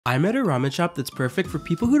I'm at a ramen shop that's perfect for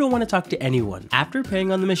people who don't want to talk to anyone. After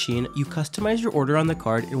paying on the machine, you customize your order on the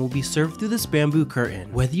card and will be served through this bamboo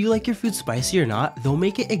curtain. Whether you like your food spicy or not, they'll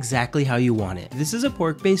make it exactly how you want it. This is a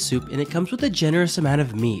pork-based soup and it comes with a generous amount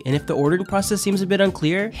of meat, and if the ordering process seems a bit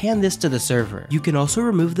unclear, hand this to the server. You can also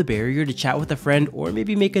remove the barrier to chat with a friend or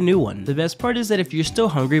maybe make a new one. The best part is that if you're still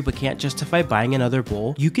hungry but can't justify buying another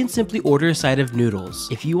bowl, you can simply order a side of noodles.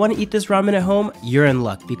 If you want to eat this ramen at home, you're in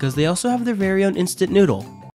luck because they also have their very own instant noodle.